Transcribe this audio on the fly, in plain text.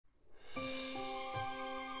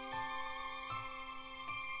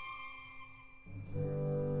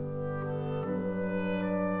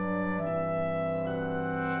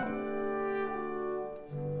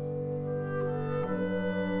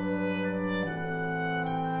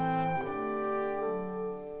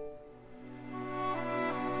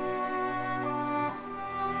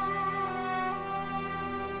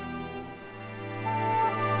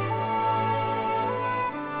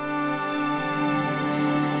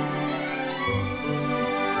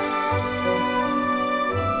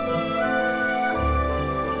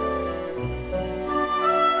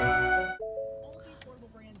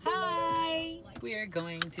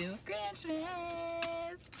going to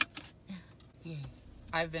Grinchmas. Yeah.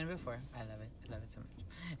 I've been before. I love it. I love it so much.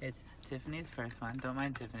 It's Tiffany's first one. Don't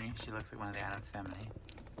mind Tiffany. She looks like one of the Addams family.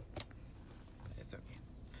 But it's okay.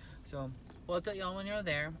 So, we'll tell y'all when you're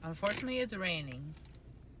there. Unfortunately, it's raining.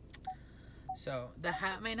 So, the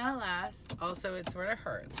hat may not last. Also, it sort of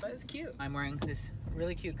hurts, but it's cute. I'm wearing this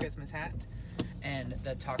really cute Christmas hat and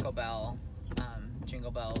the Taco Bell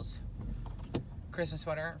Jingle Bells Christmas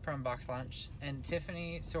sweater from Box Lunch. And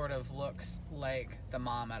Tiffany sort of looks like the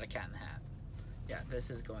mom out of Cat in the Hat. Yeah, this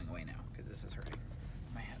is going away now because this is hurting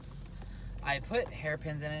my head. I put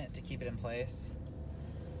hairpins in it to keep it in place,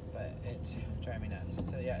 but it's driving me nuts.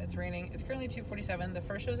 So yeah, it's raining. It's currently 2:47. The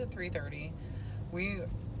first show's at 3:30. We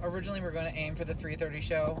originally were going to aim for the 3:30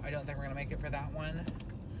 show. I don't think we're going to make it for that one.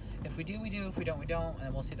 If we do, we do. If we don't, we don't. And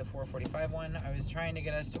then we'll see the 4:45 one. I was trying to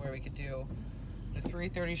get us to where we could do the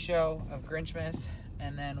 3:30 show of Grinchmas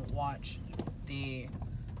and then watch the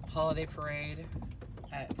holiday parade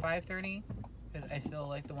at 5:30. Because I feel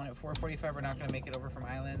like the one at 4:45 we're not going to make it over from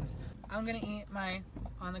Islands. I'm going to eat my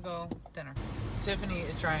on-the-go dinner. Tiffany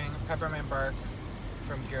is trying peppermint bark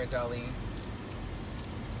from Ghirardelli.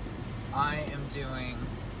 I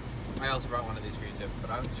also brought one of these for you too, but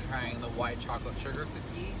I'm trying the white chocolate sugar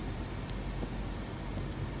cookie.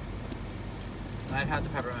 I've had the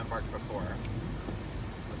peppermint bark before,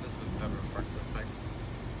 but this is what the peppermint bark looks like.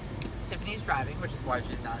 Tiffany's driving, which is why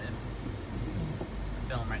she's not in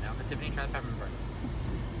film right now, but Tiffany, try the peppermint bark.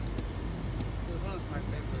 This one is my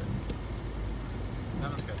favorite. That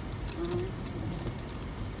one's good.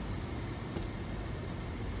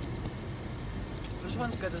 This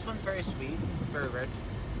one's good. This one's very sweet, very rich.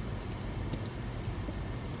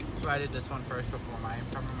 So I did this one first before my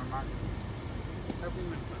peppermint bark.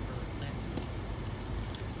 Peppermint peppermint.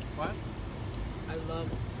 What? I love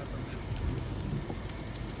peppermint.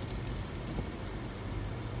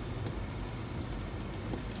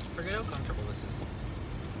 Forget how comfortable this is.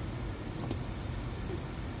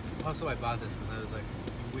 Also, I bought this because I was like,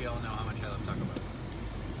 we all know how much I love Taco Bell.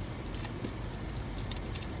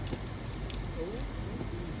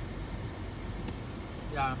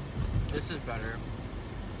 Yeah, this is better.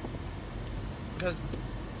 Because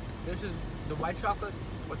this is the white chocolate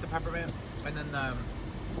with the peppermint, and then the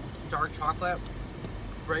dark chocolate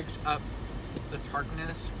breaks up the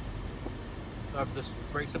tartness of this,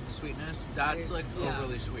 breaks up the sweetness. That's like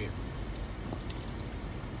overly sweet.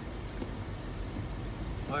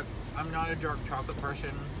 Like, I'm not a dark chocolate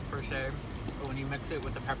person per se, but when you mix it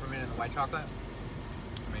with the peppermint and the white chocolate,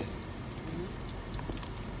 amazing.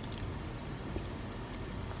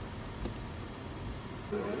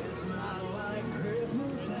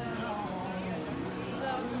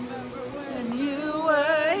 When you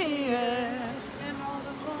were here and all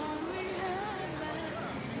the fun we had last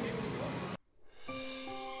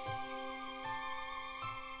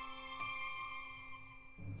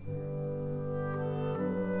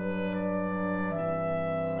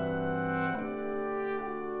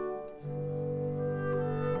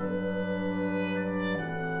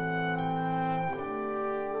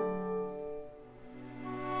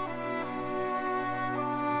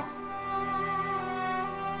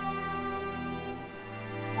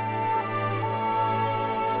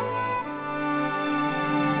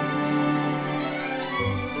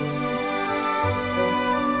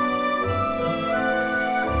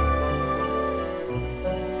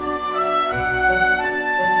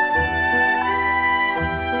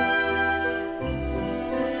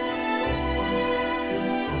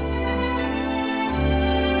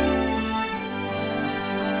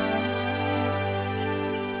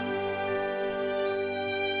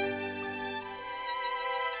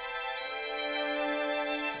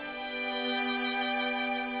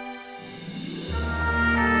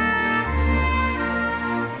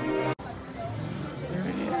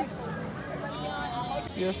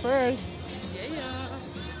You're first. Yeah.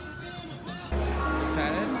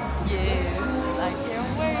 Excited? Yes, I can't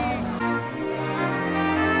wait.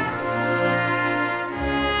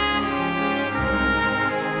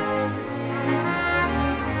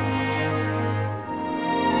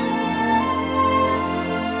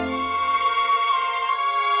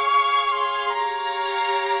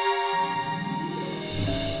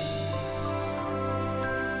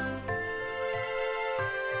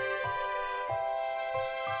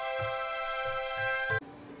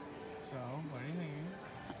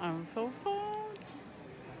 I'm so pumped.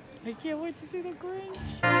 I can't wait to see the Grinch.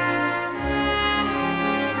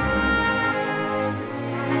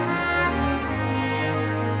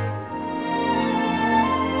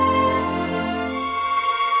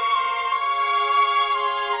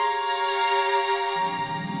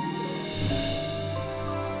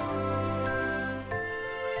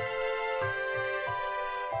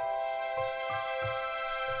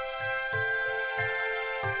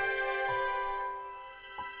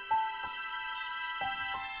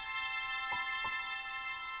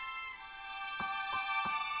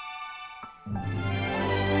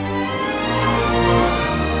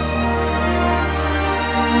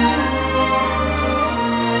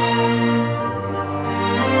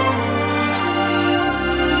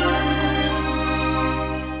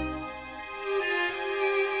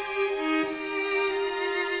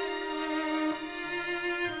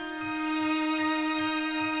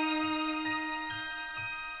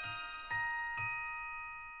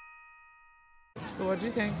 What do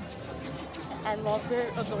you think? I loved it.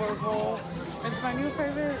 Adorable. It's my new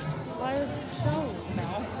favorite live show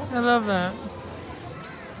now. I love that.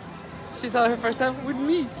 She saw her first time with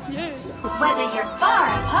me. Yes. Whether you're far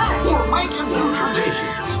apart or making new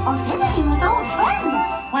traditions, or visiting with old friends,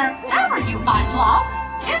 wherever you find love,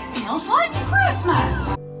 it feels like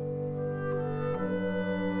Christmas.